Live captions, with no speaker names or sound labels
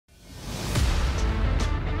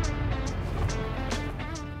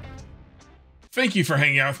Thank you for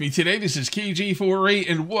hanging out with me today. This is KG48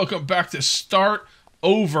 and welcome back to Start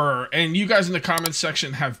Over. And you guys in the comments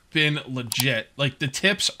section have been legit. Like, the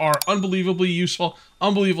tips are unbelievably useful,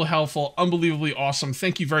 unbelievably helpful, unbelievably awesome.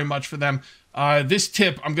 Thank you very much for them. This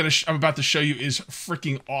tip I'm about to show you is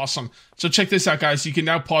freaking awesome. So check this out, guys. You can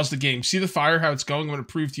now pause the game. See the fire, how it's going? I'm going to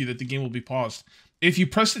prove to you that the game will be paused. If you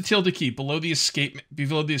press the tilde key below the escape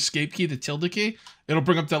key, the tilde key, it'll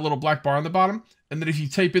bring up that little black bar on the bottom. And then if you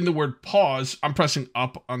type in the word pause, I'm pressing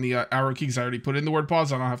up on the arrow key because I already put in the word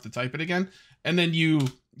pause. I don't have to type it again. And then you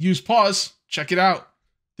use pause. Check it out.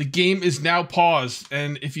 The game is now paused.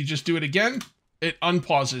 And if you just do it again, it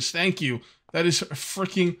unpauses. Thank you. That is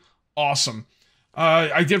freaking awesome.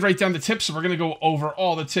 I did write down the tips, so we're going to go over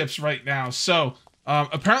all the tips right now. So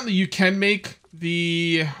apparently you can make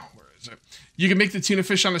the... You can make the tuna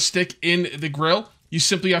fish on a stick in the grill. You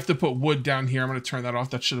simply have to put wood down here. I'm going to turn that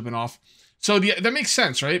off. That should have been off. So that makes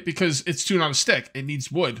sense, right? Because it's tuna on a stick. It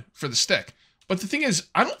needs wood for the stick. But the thing is,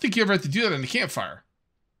 I don't think you ever had to do that in the campfire.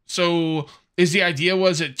 So is the idea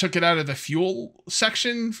was it took it out of the fuel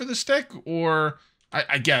section for the stick? Or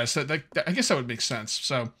I guess I guess that would make sense.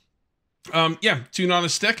 So yeah, tuna on a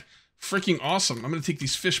stick. Freaking awesome. I'm going to take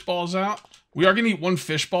these fish balls out. We are going to eat one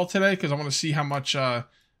fish ball today because I want to see how much...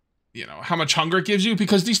 you know, how much hunger it gives you,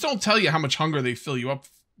 because these don't tell you how much hunger they fill you up.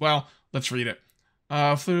 Well, let's read it.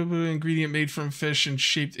 Food ingredient made from fish and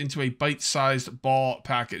shaped into a bite-sized ball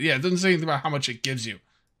packet. Yeah, it doesn't say anything about how much it gives you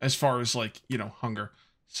as far as, like, you know, hunger.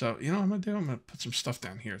 So, you know what I'm going to do? I'm going to put some stuff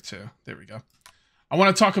down here, too. There we go. I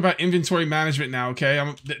want to talk about inventory management now, okay?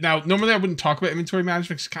 Now, normally I wouldn't talk about inventory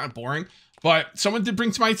management because it's kind of boring, but someone did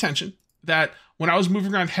bring to my attention that when I was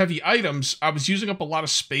moving around heavy items, I was using up a lot of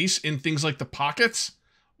space in things like the pockets,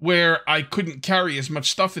 where I couldn't carry as much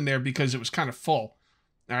stuff in there because it was kind of full.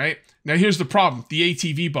 All right. Now here's the problem: the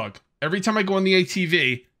ATV bug. Every time I go on the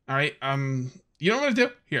ATV, all right. You know what I'm gonna do?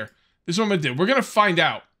 Here, this is what I'm gonna do. We're gonna find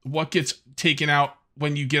out what gets taken out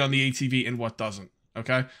when you get on the ATV and what doesn't.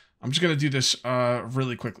 Okay. I'm just gonna do this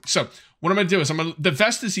really quickly. So what I'm gonna do is the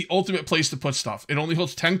vest is the ultimate place to put stuff. It only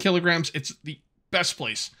holds 10 kilograms. It's the best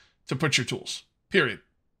place to put your tools. Period.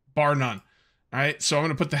 Bar none. All right. So I'm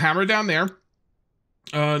gonna put the hammer down there.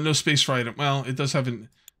 No space for item. Well, it does have an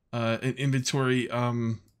inventory,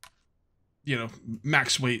 you know,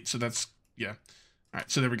 max weight. So that's, yeah. All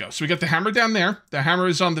right, so there we go. So we got the hammer down there. The hammer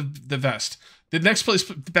is on the vest. The next place,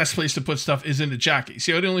 the best place to put stuff is in the jacket. You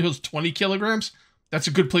see how it only holds 20 kilograms? That's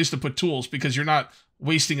a good place to put tools because you're not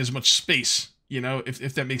wasting as much space, you know,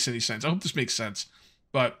 if that makes any sense. I hope this makes sense.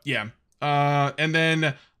 But yeah. And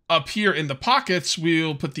then up here in the pockets,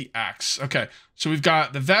 we'll put the axe. Okay, so we've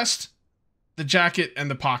got the vest, the jacket,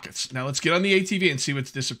 and the pockets. Now let's get on the ATV and see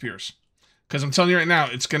what disappears. Because I'm telling you right now,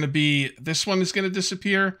 it's going to be, this one is going to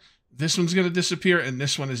disappear, this one's going to disappear, and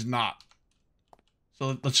this one is not.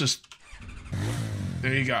 So let's just,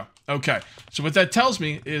 there you go. Okay, so what that tells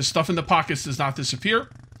me is stuff in the pockets does not disappear,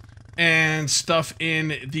 and stuff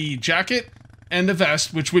in the jacket and the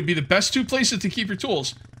vest, which would be the best two places to keep your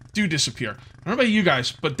tools, do disappear. I don't know about you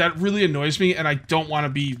guys, but that really annoys me, and I don't want to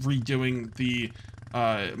be redoing the...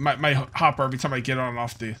 my hopper every time I get on and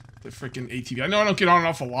off the freaking ATV. I know I don't get on and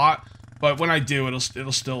off a lot, but when I do,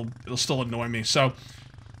 it'll still annoy me. So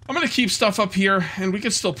I'm gonna keep stuff up here, and we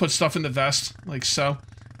can still put stuff in the vest like so.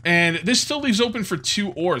 And this still leaves open for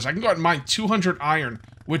 2 ores. I can go out and mine 200 iron,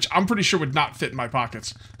 which I'm pretty sure would not fit in my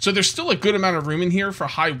pockets. So there's still a good amount of room in here for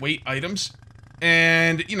high weight items,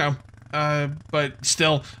 and you know. But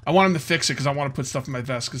still, I want him to fix it because I want to put stuff in my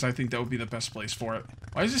vest because I think that would be the best place for it.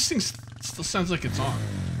 Why does this thing still sounds like it's on?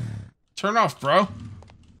 Turn off, bro.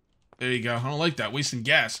 There you go. I don't like that. Wasting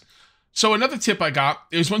gas. So another tip I got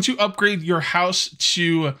is once you upgrade your house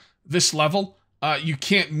to this level, you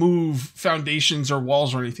can't move foundations or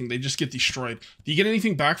walls or anything. They just get destroyed. Do you get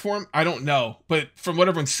anything back for them? I don't know. But from what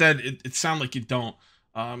everyone said, it sounded like you don't.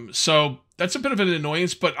 So that's a bit of an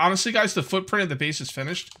annoyance. But honestly, guys, the footprint of the base is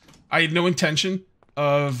finished. I had no intention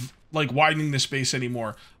of, like, widening this base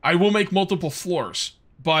anymore. I will make multiple floors,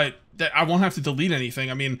 but I won't have to delete anything.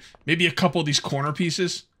 I mean, maybe a couple of these corner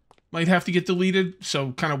pieces might have to get deleted,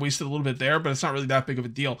 so kind of wasted a little bit there, but it's not really that big of a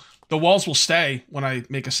deal. The walls will stay when I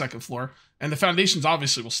make a second floor, and the foundations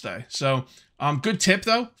obviously will stay. So, good tip,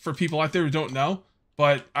 though, for people out there who don't know,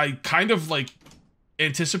 but I kind of, like,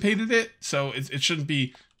 anticipated it, so it shouldn't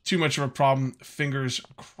be too much of a problem. Fingers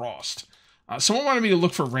crossed. Someone wanted me to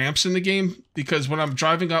look for ramps in the game because when I'm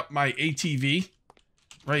driving up my ATV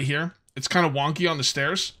right here, it's kind of wonky on the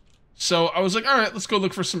stairs. So I was like, all right, let's go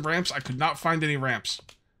look for some ramps. I could not find any ramps.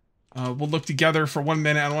 We'll look together for 1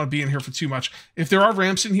 minute. I don't want to be in here for too much. If there are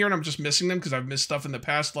ramps in here and I'm just missing them because I've missed stuff in the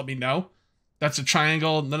past, let me know. That's a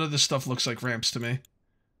triangle. None of this stuff looks like ramps to me.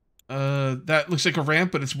 That looks like a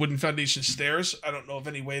ramp, but it's wooden foundation stairs. I don't know of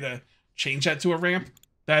any way to change that to a ramp.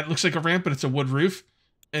 That looks like a ramp, but it's a wood roof.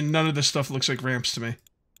 And none of this stuff looks like ramps to me.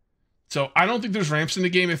 So I don't think there's ramps in the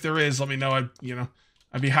game. If there is, let me know.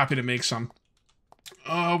 I'd be happy to make some.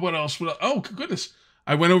 What else? Oh, goodness.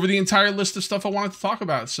 I went over the entire list of stuff I wanted to talk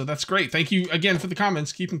about, so that's great. Thank you again for the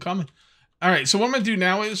comments. Keep them coming. All right, so what I'm going to do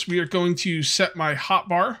now is we are going to set my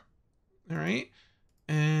hotbar. All right,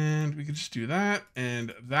 and we can just do that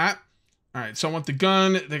and that. All right, so I want the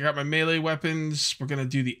gun. They got my melee weapons. We're going to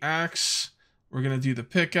do the axe. We're going to do the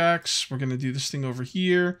pickaxe. We're going to do this thing over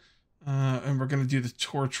here. And we're going to do the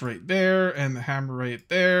torch right there and the hammer right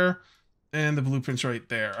there and the blueprints right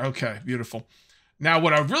there. Okay, beautiful. Now,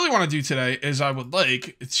 what I really want to do today is I would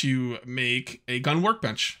like to make a gun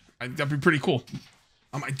workbench. I think that'd be pretty cool.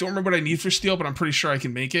 I don't remember what I need for steel, but I'm pretty sure I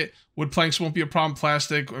can make it. Wood planks won't be a problem.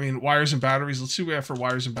 Plastic, I mean, wires and batteries. Let's see what we have for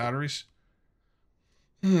wires and batteries.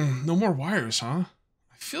 No more wires, huh?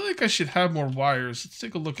 I feel like I should have more wires. Let's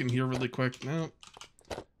take a look in here really quick. Nope.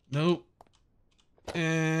 Nope.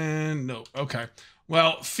 And nope. Okay.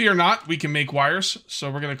 Well, fear not. We can make wires.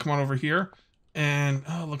 So we're going to come on over here. And,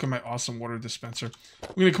 oh, look at my awesome water dispenser.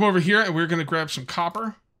 We're going to come over here and we're going to grab some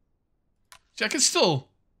copper. See, I can still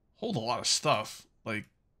hold a lot of stuff, like,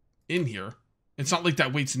 in here. It's not like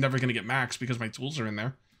that weight's never going to get maxed because my tools are in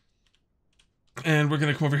there. And we're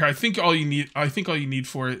going to come over here. I think all you need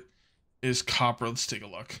for it is copper. Let's take a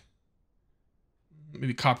look.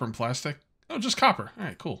 Maybe copper and plastic. Oh, just copper. All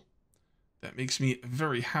right, cool. That makes me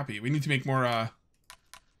very happy. We need to make more,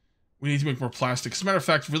 plastic. As a matter of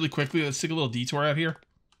fact, really quickly, let's take a little detour out here.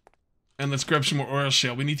 And let's grab some more oil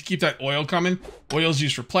shale. We need to keep that oil coming. Oil's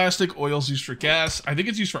used for plastic. Oil's used for gas. I think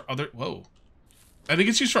it's used for other... Whoa. I think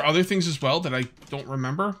it's used for other things as well that I don't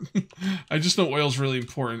remember. I just know oil's really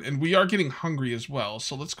important. And we are getting hungry as well.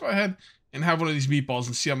 So let's go ahead and have one of these meatballs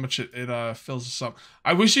and see how much it fills us up.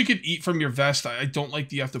 I wish you could eat from your vest. I don't like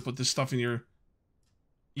that you have to put this stuff in your...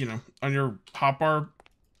 on your hotbar.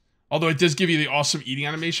 Although it does give you the awesome eating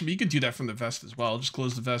animation, but you could do that from the vest as well. Just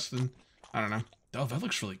close the vest and, I don't know. Oh, that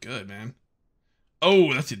looks really good, man.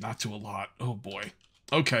 Oh, that did not do a lot. Oh, boy.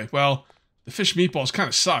 Okay, well, the fish meatballs kind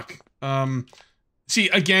of suck. See,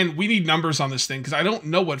 again, we need numbers on this thing because I don't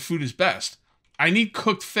know what food is best. I need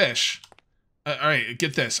cooked fish. All right,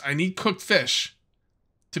 get this. I need cooked fish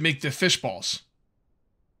to make the fish balls.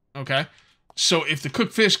 Okay? So if the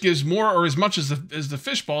cooked fish gives more or as much as the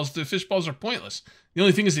fish balls are pointless. The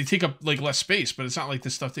only thing is they take up like less space, but it's not like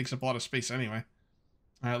this stuff takes up a lot of space anyway.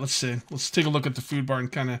 All right, let's see. Let's take a look at the food bar and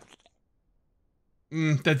kind of...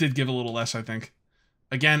 that did give a little less, I think.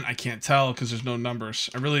 Again, I can't tell because there's no numbers.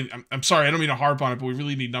 I'm sorry, I don't mean to harp on it, but we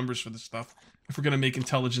really need numbers for this stuff if we're going to make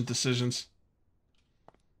intelligent decisions.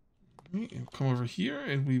 Come over here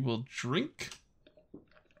and we will drink.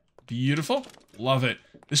 Beautiful. Love it.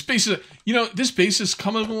 This base is, this base is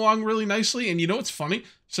coming along really nicely. And you know what's funny?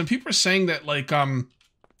 Some people are saying that, like,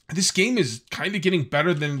 this game is kind of getting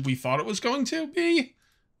better than we thought it was going to be.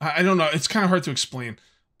 I don't know. It's kind of hard to explain.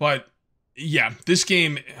 But, yeah, this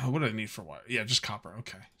game... What do I need for wire? Yeah, just copper.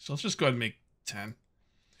 Okay. So let's just go ahead and make 10.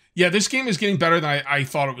 Yeah, this game is getting better than I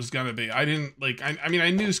thought it was going to be. I didn't, like... I mean, I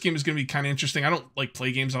knew this game was going to be kind of interesting. I don't, like,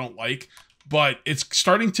 play games I don't like. But it's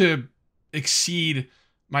starting to exceed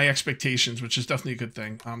my expectations, which is definitely a good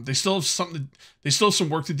thing. They still have some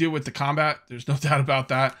work to do with the combat. There's no doubt about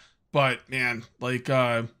that. But man, like,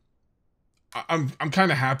 I'm kind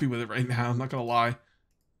of happy with it right now. I'm not gonna lie.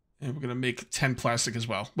 And we're gonna make 10 plastic as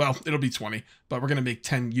well. Well, it'll be 20, but we're gonna make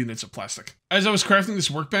 10 units of plastic. As I was crafting this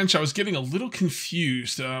workbench, I was getting a little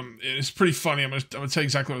confused. It's pretty funny. I'm gonna tell you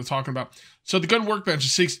exactly what I'm talking about. So the gun workbench,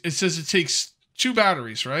 it says it takes 2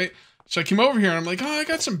 batteries, right? So I came over here and I'm like, oh, I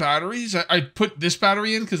got some batteries. I put this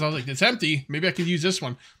battery in because I was like, it's empty. Maybe I could use this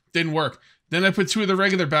one. Didn't work. Then I put 2 of the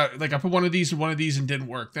regular batteries. Like I put one of these and didn't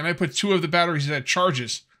work. Then I put 2 of the batteries that had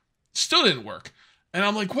charges. Still didn't work. And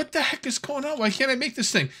I'm like, what the heck is going on? Why can't I make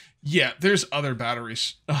this thing? Yeah, there's other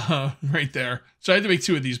batteries right there. So I had to make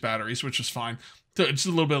 2 of these batteries, which was fine. So it's a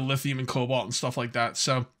little bit of lithium and cobalt and stuff like that.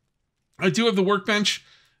 So I do have the workbench.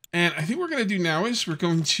 And I think what we're going to do now is we're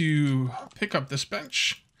going to pick up this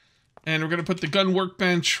bench. And we're going to put the gun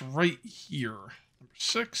workbench right here. Number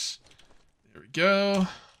 6. There we go.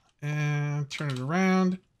 And turn it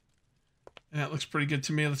around. And that looks pretty good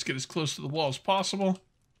to me. Let's get as close to the wall as possible.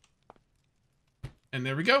 And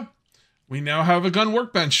there we go. We now have a gun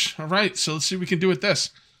workbench. All right, so let's see what we can do with this.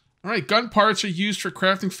 All right, gun parts are used for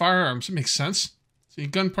crafting firearms. It makes sense. See,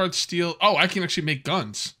 gun parts, steel. Oh, I can actually make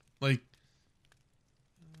guns. Like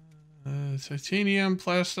titanium,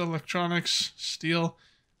 plastic, electronics, steel.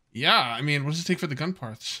 Yeah, I mean, what does it take for the gun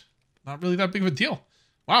parts? Not really that big of a deal.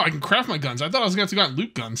 Wow, I can craft my guns. I thought I was going to have to go out and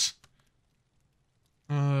loot guns.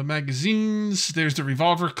 Magazines. There's the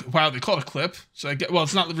revolver. Wow, they call it a clip. So I get, well,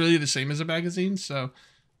 it's not really the same as a magazine. So,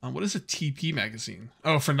 what is a TP magazine?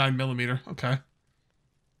 Oh, for 9mm. Okay.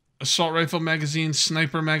 Assault rifle magazine,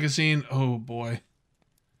 sniper magazine. Oh boy.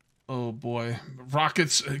 Oh boy.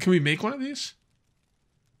 Rockets. Can we make one of these?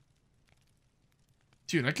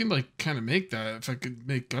 Dude, I can like kind of make that if I could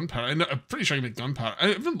make gunpowder. I'm pretty sure I can make gunpowder. I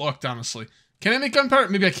haven't looked, honestly. Can I make gunpowder?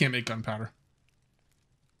 Maybe I can't make gunpowder.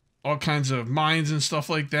 All kinds of mines and stuff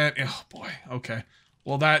like that. Oh boy. Okay.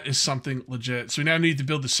 Well, that is something legit. So we now need to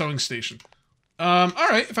build the sewing station. All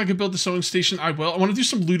right. If I could build the sewing station, I will. I want to do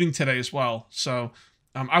some looting today as well. So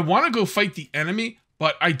I want to go fight the enemy,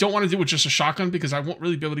 but I don't want to do it with just a shotgun because I won't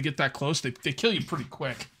really be able to get that close. They kill you pretty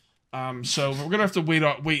quick. So we're gonna have to wait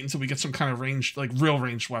until we get some kind of ranged, like real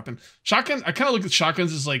ranged weapon. Shotgun. I kind of look at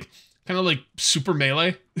shotguns as like kind of like super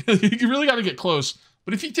melee. You really got to get close,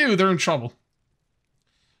 but if you do, they're in trouble.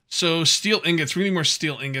 So steel ingots. We need more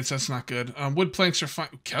steel ingots. That's not good. Wood planks are fine.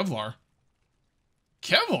 Kevlar.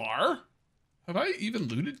 Kevlar? Have I even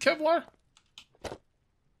looted Kevlar?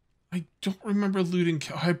 I don't remember looting.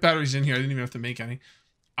 I have batteries in here. I didn't even have to make any.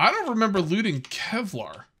 I don't remember looting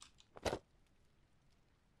Kevlar.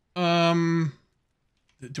 Do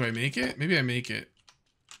I make it? Maybe I make it.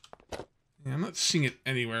 Yeah, I'm not seeing it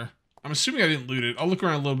anywhere. I'm assuming I didn't loot it. I'll look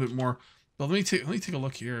around a little bit more. But let me take a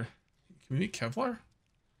look here. Can we make Kevlar?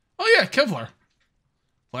 Oh yeah, Kevlar.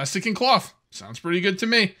 Plastic and cloth. Sounds pretty good to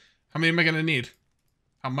me. How many am I gonna need?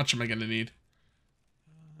 How much am I gonna need?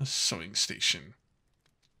 A sewing station.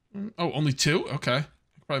 Oh, only 2? Okay. I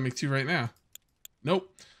could probably make 2 right now.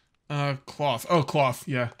 Nope. Cloth. Oh, cloth.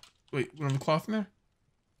 Yeah. Wait, we don't have the cloth in there?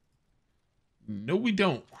 No, we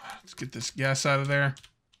don't. Let's get this gas out of there.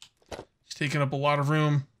 It's taking up a lot of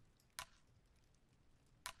room.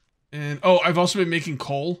 And, oh, I've also been making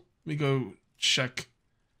coal. Let me go check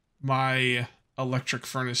my electric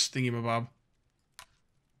furnace thingy-mabob.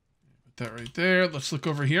 Put that right there. Let's look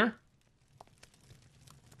over here.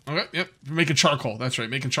 Okay, yep. We're making charcoal. That's right,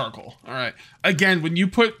 making charcoal. All right. Again, when you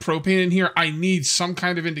put propane in here, I need some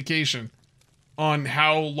kind of indication on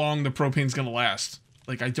how long the propane's going to last.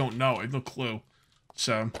 Like, I don't know. I have no clue.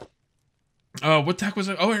 So, what the heck was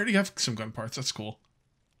it? Oh, I already have some gun parts. That's cool.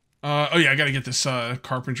 Oh, yeah, I got to get this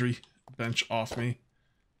carpentry bench off me.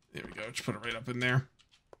 There we go. Just put it right up in there.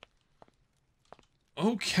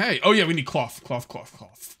 Okay. Oh, yeah, we need cloth. Cloth.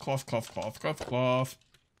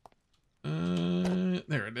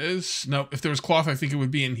 There it is. Nope. If there was cloth, I think it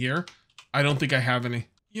would be in here. I don't think I have any.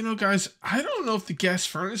 You know, guys, I don't know if the gas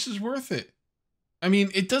furnace is worth it. I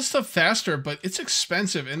mean, it does stuff faster, but it's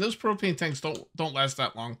expensive, and those propane tanks don't last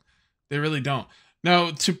that long. They really don't.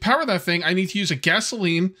 Now, to power that thing, I need to use a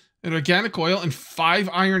gasoline, an organic oil, and 5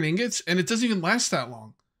 iron ingots, and it doesn't even last that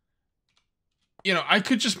long. You know, I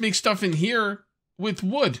could just make stuff in here with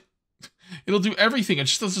wood. It'll do everything. It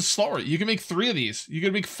just does it slower. You can make 3 of these. You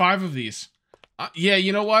can make 5 of these. Yeah,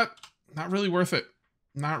 you know what? Not really worth it.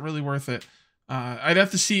 Not really worth it. I'd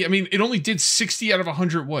have to see. I mean, it only did 60 out of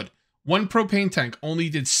 100 wood. One propane tank only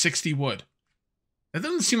did 60 wood. That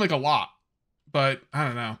doesn't seem like a lot, but I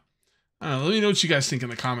don't know. Let me know what you guys think in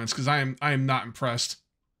the comments, because I am not impressed.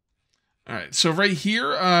 All right, so right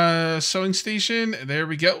here, sewing station. There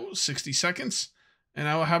we go. 60 seconds, and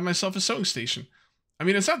I will have myself a sewing station. I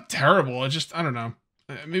mean, it's not terrible. I don't know.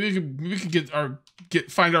 Maybe we could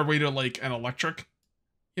find our way to like an electric,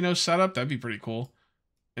 you know, setup. That'd be pretty cool,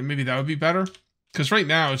 and maybe that would be better. Because right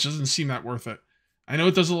now it just doesn't seem that worth it. I know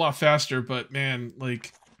it does a lot faster, but man,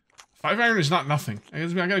 like 5 iron is not nothing. I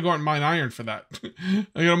gotta go out and mine iron for that.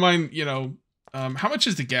 I gotta mine, you know, how much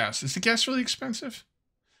is the gas? Is the gas really expensive?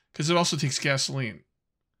 Because it also takes gasoline.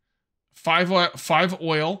 5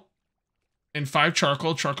 oil and 5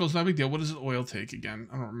 charcoal. Charcoal's not a big deal. What does the oil take again?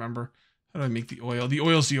 I don't remember. How do I make the oil? The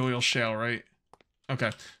oil's the oil shale, right?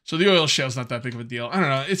 Okay. So the oil shale's not that big of a deal. I don't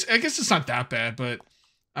know. I guess it's not that bad, but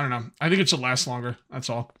I don't know. I think it should last longer. That's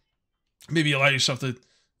all. Maybe allow yourself to,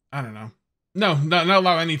 I don't know. No, not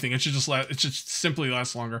allow anything. It should just it should simply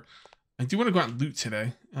last longer. I do want to go out and loot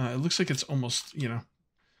today. It looks like it's almost, you know,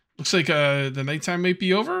 looks like the nighttime might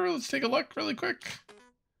be over. Let's take a look really quick.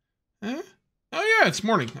 Oh yeah, it's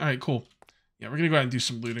morning. All right, cool. Yeah, we're gonna go out and do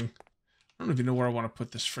some looting. I don't even know where I want to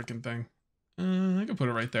put this freaking thing. I can put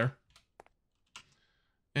it right there.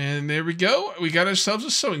 And there we go. We got ourselves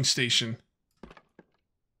a sewing station.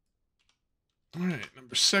 All right,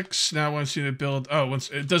 number 6. Now I want you to build. Oh, once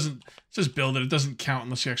it says build it. It doesn't count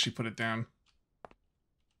unless you actually put it down.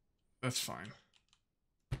 That's fine.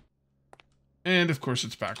 And of course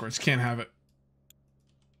it's backwards. Can't have it.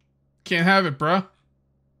 can't have it, bro.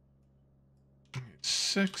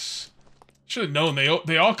 6. Should have known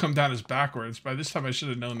they all come down as backwards. By this time, I should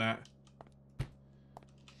have known that.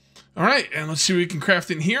 All right, and let's see what we can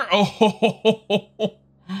craft in here. Oh,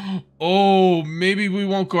 oh, maybe we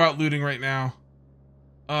won't go out looting right now.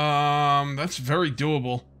 That's very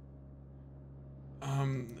doable.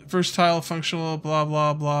 Versatile, functional, blah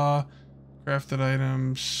blah blah. Crafted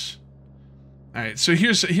items. All right, so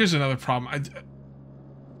here's another problem.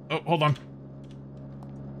 Oh, hold on.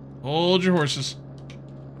 Hold your horses.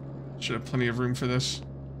 Should have plenty of room for this.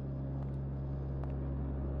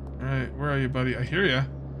 All right, where are you, buddy? I hear ya.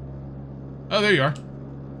 Oh, there you are.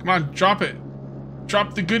 Come on, drop it.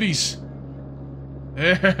 Drop the goodies.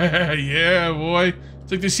 Yeah, boy.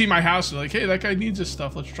 It's like they see my house. They're like, hey, that guy needs this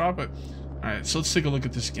stuff. Let's drop it. All right, so let's take a look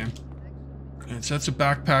at this again. All right, so that's a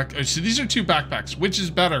backpack. Oh, so these are 2 backpacks. Which is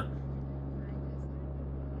better?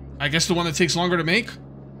 I guess the one that takes longer to make?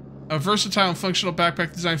 A versatile and functional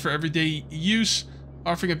backpack designed for everyday use,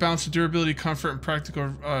 offering a balance of durability, comfort, and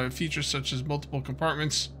practical features such as multiple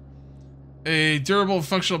compartments. A durable and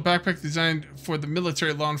functional backpack designed for the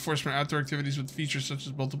military, law enforcement, outdoor activities with features such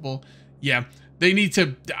as multiple... Yeah, I need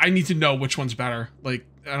to know which one's better. Like,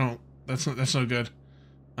 I don't... That's no good.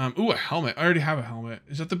 Ooh, a helmet. I already have a helmet.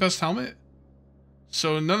 Is that the best helmet?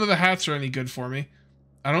 So none of the hats are any good for me.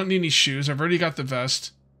 I don't need any shoes. I've already got the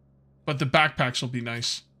vest. But the backpacks will be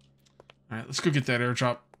nice. Alright, let's go get that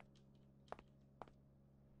airdrop.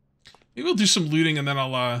 Maybe we'll do some looting and then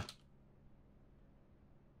I'll,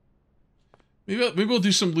 Maybe we'll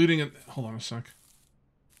do some looting and... Hold on a sec.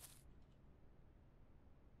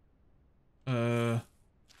 Oh,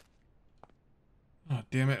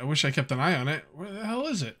 damn it. I wish I kept an eye on it. Where the hell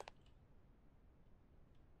is it?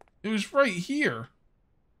 It was right here.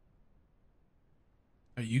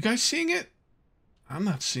 Are you guys seeing it? I'm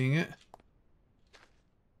not seeing it.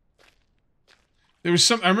 There was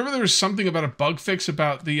I remember there was something about a bug fix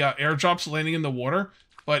about the airdrops landing in the water,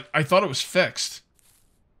 but I thought it was fixed.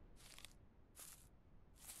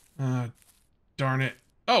 Darn it.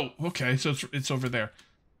 Oh, okay, so it's over there.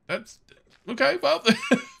 That's... Okay, well,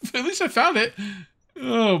 at least I found it.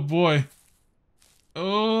 Oh, boy.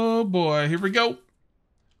 Oh, boy. Here we go.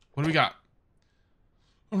 What do we got?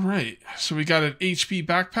 All right, so we got an HP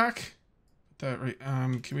backpack. Put that right.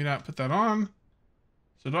 Can we not put that on?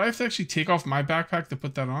 So do I have to actually take off my backpack to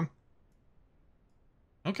put that on?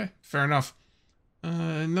 Okay, fair enough.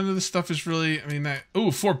 None of this stuff is really, I mean, that...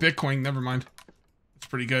 Ooh, 4 Bitcoin, never mind. That's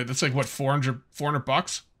pretty good. That's like, what, 400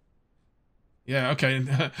 bucks? Yeah, okay.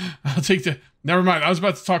 I'll take the... Never mind, I was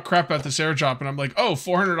about to talk crap about this airdrop, and I'm like, oh,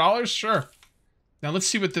 $400? Sure. Now, let's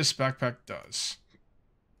see what this backpack does.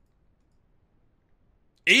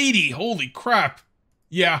 80! Holy crap!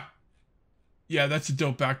 Yeah. Yeah, that's a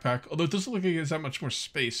dope backpack. Although it doesn't look like it has that much more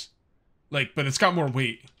space. Like, but it's got more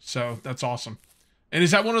weight, so that's awesome. And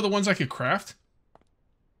is that one of the ones I could craft?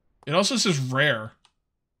 It also says rare.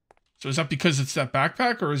 So is that because it's that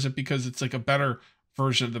backpack, or is it because it's like a better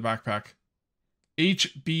version of the backpack?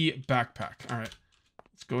 HB backpack. All right.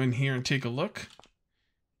 Let's go in here and take a look.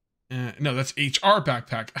 No, that's HR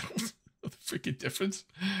backpack. I don't know the freaking difference.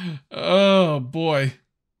 Oh, boy.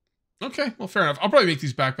 Okay, well, fair enough. I'll probably make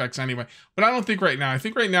these backpacks anyway. But I don't think right now. I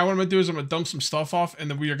think right now what I'm going to do is I'm going to dump some stuff off, and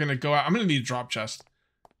then we are going to go out. I'm going to need a drop chest.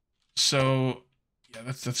 So, yeah,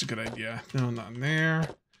 that's a good idea. No, not in there.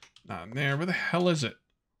 Not in there. Where the hell is it?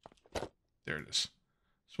 There it is.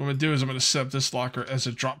 So what I'm going to do is I'm going to set up this locker as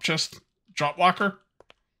a drop chest. Drop locker.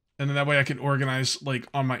 And then that way I can organize, like,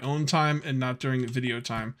 on my own time and not during video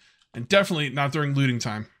time. And definitely not during looting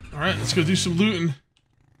time. All right, let's go do some looting.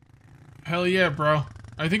 Hell yeah, bro.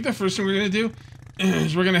 I think the first thing we're going to do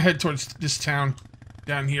is we're going to head towards this town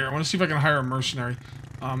down here. I want to see if I can hire a mercenary.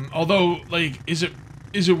 Although, like, is it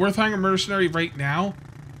worth hiring a mercenary right now?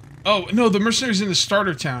 Oh, no, the mercenary's in the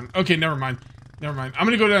starter town. Okay, never mind. Never mind. I'm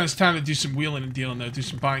going to go down this town and do some wheeling and dealing, though. Do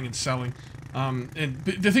some buying and selling. And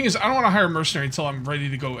the thing is, I don't want to hire a mercenary until I'm ready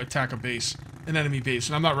to go attack a base, an enemy base,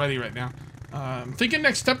 and I'm not ready right now. I'm thinking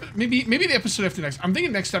next step, maybe the episode after next. I'm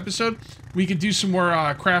thinking next episode we could do some more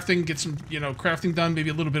crafting, get some crafting done, maybe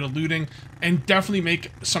a little bit of looting, and definitely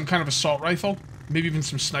make some kind of assault rifle, maybe even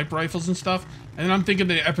some sniper rifles and stuff. And then I'm thinking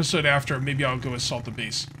the episode after, maybe I'll go assault the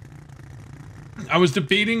base. I was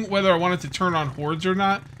debating whether I wanted to turn on hordes or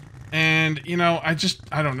not, and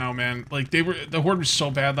I don't know, man. Like the horde was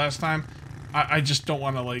so bad last time. I just don't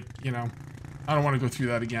want to, like, I don't want to go through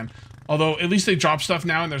that again. Although, at least they drop stuff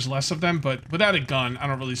now and there's less of them, but without a gun, I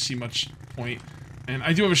don't really see much point. And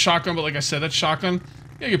I do have a shotgun, but like I said, that shotgun,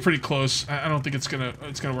 yeah, get pretty close. I don't think it's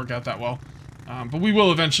gonna work out that well. But we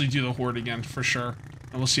will eventually do the horde again, for sure.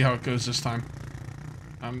 And we'll see how it goes this time.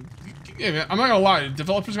 Yeah, man, I'm not gonna lie.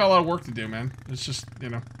 Developers got a lot of work to do, man. It's just, you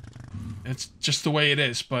know, it's just the way it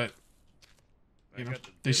is. But you know,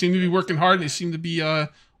 they seem to be working hard. They seem to be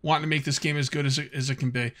wanting to make this game as good as it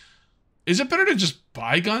can be. Is it better to just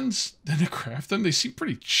buy guns than to craft them? They seem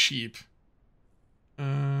pretty cheap.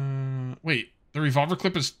 Wait, the revolver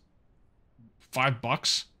clip is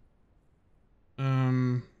 $5.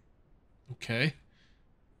 Okay.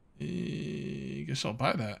 I guess I'll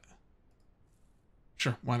buy that.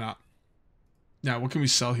 Sure, why not? Now, what can we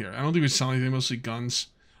sell here? I don't think we sell anything, mostly guns.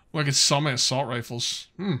 Well, I could sell my assault rifles.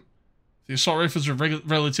 The assault rifles are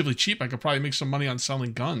relatively cheap. I could probably make some money on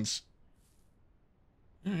selling guns.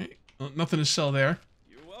 Alright, well, nothing to sell there.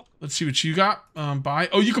 You're welcome. Let's see what you got. Buy.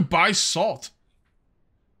 Oh, you could buy salt.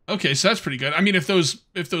 Okay, so that's pretty good. I mean, if those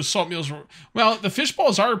salt meals were... Well, the fish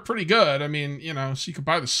balls are pretty good. I mean, you know, so you could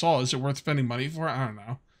buy the salt. Is it worth spending money for? I don't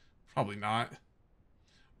know. Probably not.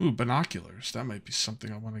 Ooh, binoculars. That might be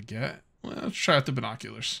something I want to get. Well, let's try out the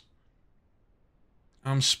binoculars.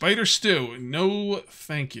 Spider stew. No,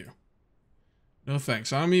 thank you. No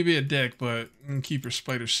thanks. I don't mean to be a dick, but keep your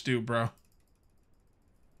spider stew, bro.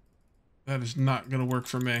 That is not going to work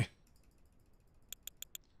for me.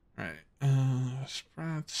 Alright.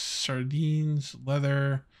 Sprats, sardines,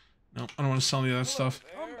 leather. Nope, I don't want to sell any of that stuff.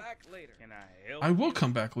 Come back later. Can I help? I will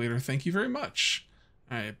come back later. Thank you very much.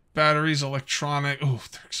 Alright, batteries, electronic. Oh,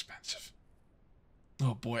 they're expensive.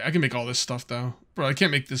 Oh boy, I can make all this stuff though. Bro, I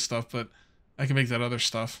can't make this stuff, but I can make that other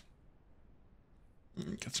stuff.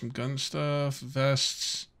 Got some gun stuff,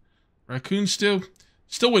 vests, raccoon stew.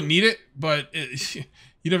 Still wouldn't need it, but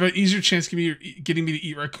you'd have an easier chance getting me to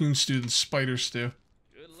eat raccoon stew than spider stew.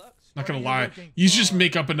 Good luck. Not gonna lie, you just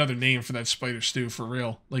make up another name for that spider stew for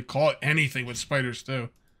real. Like, call it anything with spider stew.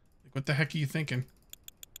 Like, what the heck are you thinking?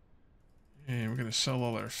 And we're gonna sell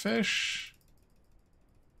all our fish.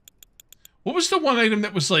 What was the one item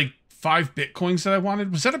that was like 5 bitcoins that I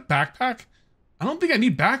wanted? Was that a backpack? I don't think I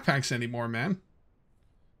need backpacks anymore, man.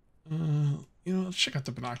 You know, let's check out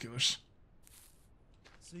the binoculars.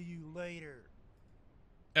 See you later.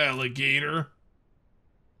 Alligator.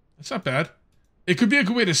 That's not bad. It could be a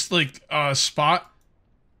good way to like spot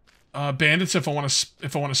bandits if I want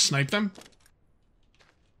to snipe them.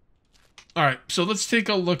 All right, so let's take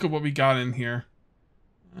a look at what we got in here.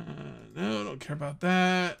 No, don't care about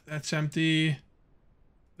that. That's empty.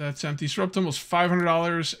 That's empty. So we're up to almost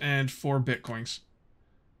 $500 and 4 bitcoins.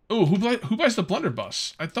 Oh, who buys the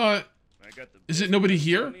blunderbuss? I thought. Is it nobody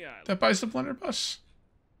here that buys the blunderbuss?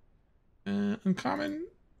 Uncommon.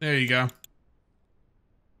 There you go.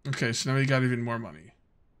 Okay, so now we got even more money.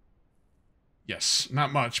 Yes,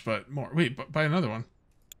 not much, but more. Wait, but buy another one.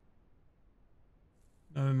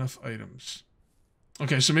 Not enough items.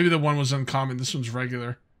 Okay, so maybe the one was uncommon. This one's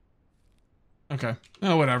regular. Okay.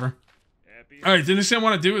 Oh, whatever. Alright, the next thing I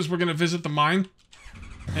want to do is we're going to visit the mine.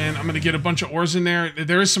 And I'm going to get a bunch of ores in there.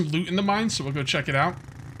 There is some loot in the mine, so we'll go check it out.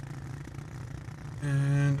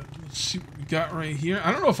 And let's see what we got right here.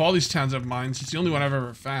 I don't know if all these towns have mines. It's the only one I've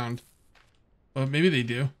ever found. But maybe they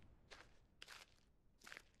do.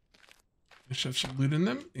 They should have some loot in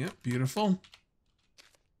them. Yeah, beautiful.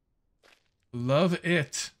 Love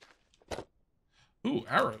it. Ooh,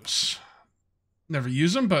 arrows. Never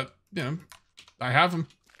use them, but, you know, I have them.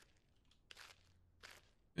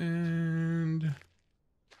 And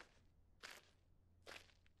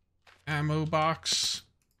ammo box.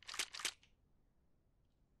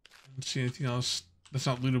 I don't see anything else. That's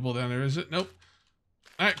not lootable down there, is it? Nope.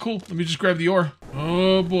 Alright, cool. Let me just grab the ore.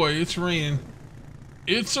 Oh boy, it's raining.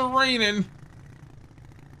 It's a-raining.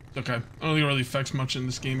 Okay. I don't think it really affects much in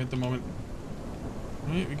this game at the moment.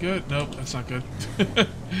 Alright, we good? Nope, that's not good.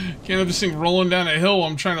 Can't have this thing rolling down a hill while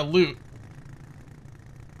I'm trying to loot.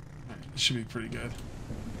 Alright, this should be pretty good.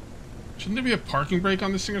 Shouldn't there be a parking brake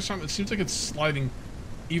on this thing or something? It seems like it's sliding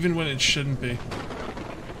even when it shouldn't be.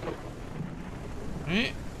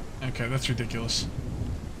 Alright. Okay, that's ridiculous.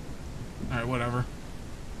 Alright, whatever.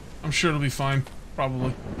 I'm sure it'll be fine.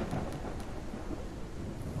 Probably.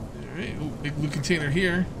 Alright, ooh, big loot container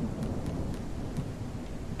here.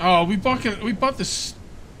 Oh, we bought this.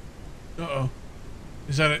 Uh-oh.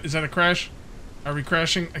 Is that a crash? Are we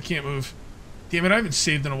crashing? I can't move. Damn it, I haven't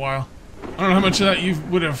saved in a while. I don't know how much of that you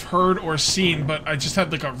would have heard or seen, but I just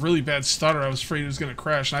had like a really bad stutter. I was afraid it was going to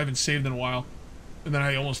crash, and I haven't saved in a while. And then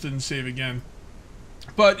I almost didn't save again.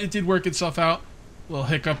 But it did work itself out. A little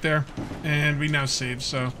hiccup there. And we now saved,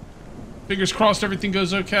 so fingers crossed everything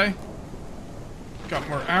goes okay. Got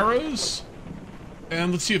more arrows.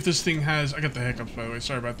 And let's see if this thing has... I got the hiccups, by the way.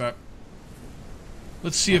 Sorry about that.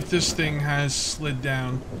 Let's see if this thing has slid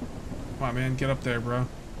down. Come on, man. Get up there, bro.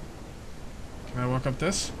 Can I walk up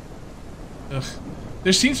this? Ugh.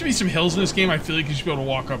 There seems to be some hills in this game I feel like you should be able to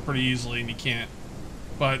walk up pretty easily, and you can't.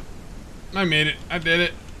 But I made it. I did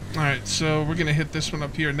it. Alright, so we're going to hit this one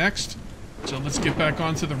up here next. So let's get back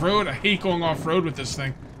onto the road. I hate going off-road with this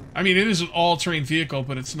thing. I mean, it is an all-terrain vehicle,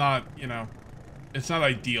 but it's not, you know, it's not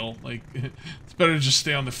ideal. Like, it's better to just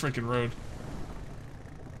stay on the freaking road.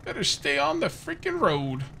 Better stay on the freaking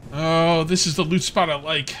road. Oh, this is the loot spot I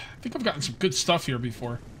like. I think I've gotten some good stuff here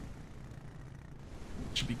before.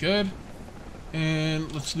 Should be good.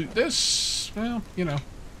 And let's loot this. Well, you know.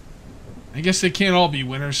 I guess they can't all be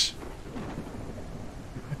winners.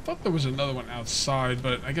 I thought there was another one outside,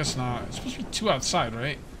 but I guess not. It's supposed to be 2 outside,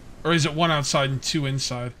 right? Or is it 1 outside and 2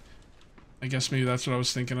 inside? I guess maybe that's what I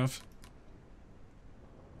was thinking of.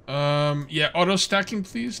 Yeah, auto stacking,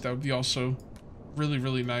 please. That would be also really,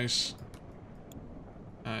 really nice.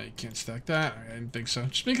 You can't stack that. I didn't think so.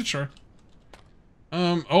 Just making sure.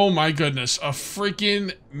 Oh my goodness. A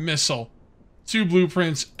freaking missile. 2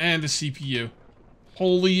 blueprints and a CPU.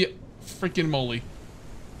 Holy freaking moly.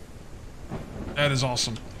 That is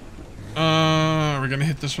awesome. We're gonna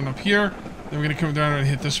hit this one up here. Then we're gonna come down and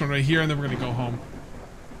hit this one right here, and then we're gonna go home.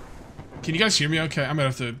 Can you guys hear me okay? I'm gonna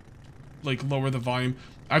have to, like, lower the volume.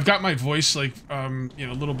 I've got my voice, like, you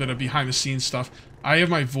know, a little bit of behind-the-scenes stuff. I have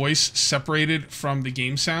my voice separated from the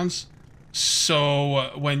game sounds.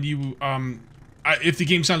 So, when you, if the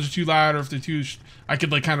game sounds are too loud or if they're too... I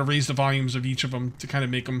could, like, kind of raise the volumes of each of them to kind of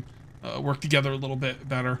make them work together a little bit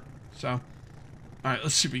better. So, alright,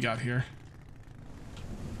 let's see what we got here.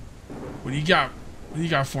 What do you got? What do you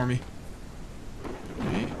got for me?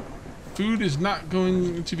 Okay. Food is not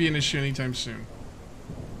going to be an issue anytime soon.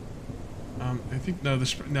 I think, no,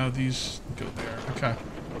 these go there. Okay.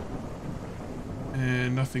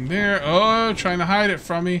 And nothing there. Oh, trying to hide it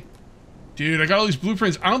from me. Dude, I got all these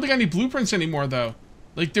blueprints. I don't think I need blueprints anymore, though.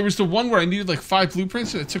 Like, there was the one where I needed, like, 5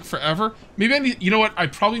 blueprints, and it took forever. Maybe I need... You know what? I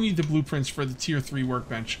probably need the blueprints for the Tier 3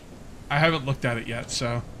 workbench. I haven't looked at it yet,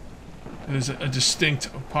 so... It is a distinct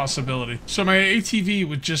possibility. So my ATV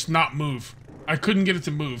would just not move. I couldn't get it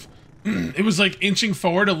to move. It was, like, inching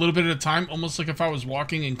forward a little bit at a time, almost like if I was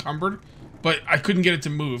walking encumbered. But I couldn't get it to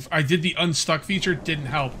move. I did the unstuck feature, didn't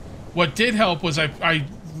help. What did help was I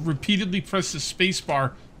repeatedly pressed the space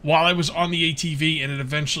bar while I was on the ATV, and it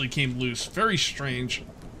eventually came loose. Very strange.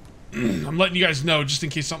 I'm letting you guys know, just in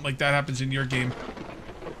case something like that happens in your game.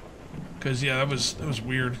 Because, yeah, that was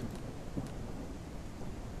weird.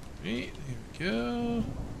 Right, here we go.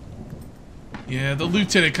 Yeah, the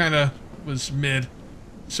lieutenant kind of was mid.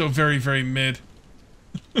 So very, very mid.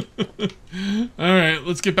 Alright,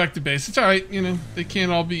 let's get back to base. It's alright, you know, they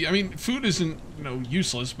can't all be... I mean, food isn't, you know,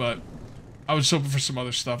 useless, but I was hoping for some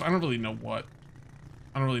other stuff. I don't really know what.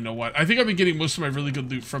 I think I've been getting most of my really good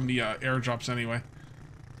loot from the airdrops anyway.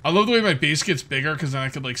 I love the way my base gets bigger, because then I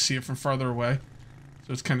could, like, see it from farther away.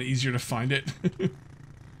 So it's kind of easier to find it.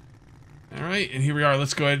 Alright, and here we are.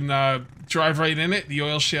 Let's go ahead and drive right in it. The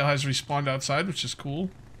oil shale has respawned outside, which is cool.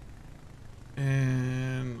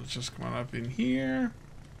 And let's just come on up in here.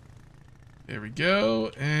 There we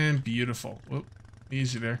go. And beautiful. Whoop.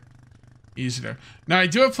 Easy there. Easy there. Now, I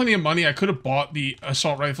do have plenty of money. I could have bought the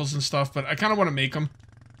assault rifles and stuff, but I kind of want to make them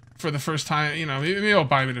for the first time. You know, maybe I'll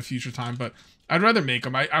buy them at a future time, but I'd rather make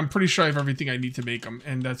them. I'm pretty sure I have everything I need to make them,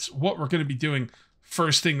 and that's what we're going to be doing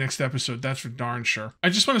first thing next episode. That's for darn sure. I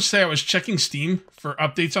just want to say I was checking Steam for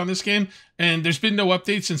updates on this game, and there's been no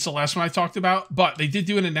updates since the last one I talked about, but they did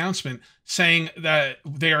do an announcement saying that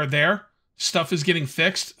they are there. Stuff is getting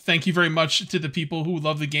fixed. Thank you very much to the people who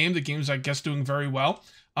love the game. The game's, I guess, doing very well.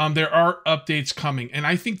 There are updates coming, and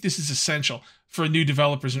I think this is essential for new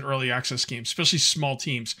developers in early access games, especially small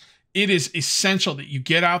teams. It is essential that you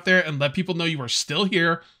get out there and let people know you are still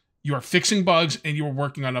here, you are fixing bugs, and you are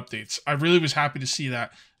working on updates. I really was happy to see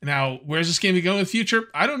that. Now, where's this game going to go in the future?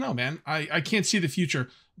 I don't know, man. I can't see the future,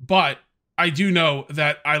 but I do know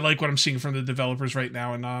that I like what I'm seeing from the developers right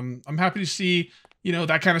now, and I'm happy to see, you know,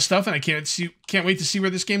 that kind of stuff, and I can't wait to see where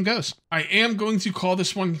this game goes. I am going to call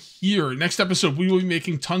this one here. Next episode, we will be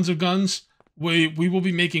making tons of guns. We will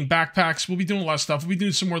be making backpacks. We'll be doing a lot of stuff. We'll be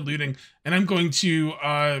doing some more looting, and I'm going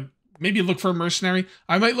to maybe look for a mercenary.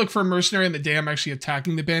 I might look for a mercenary on the day I'm actually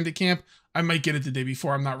attacking the bandit camp. I might get it the day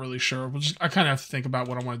before. I'm not really sure. I kind of have to think about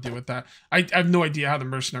what I want to do with that. I have no idea how the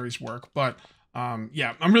mercenaries work, but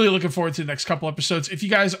yeah, I'm really looking forward to the next couple episodes. If you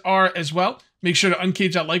guys are as well, make sure to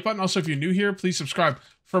uncage that like button. Also, if you're new here, please subscribe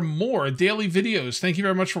for more daily videos. Thank you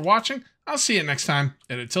very much for watching. I'll see you next time.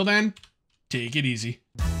 And until then, take it easy.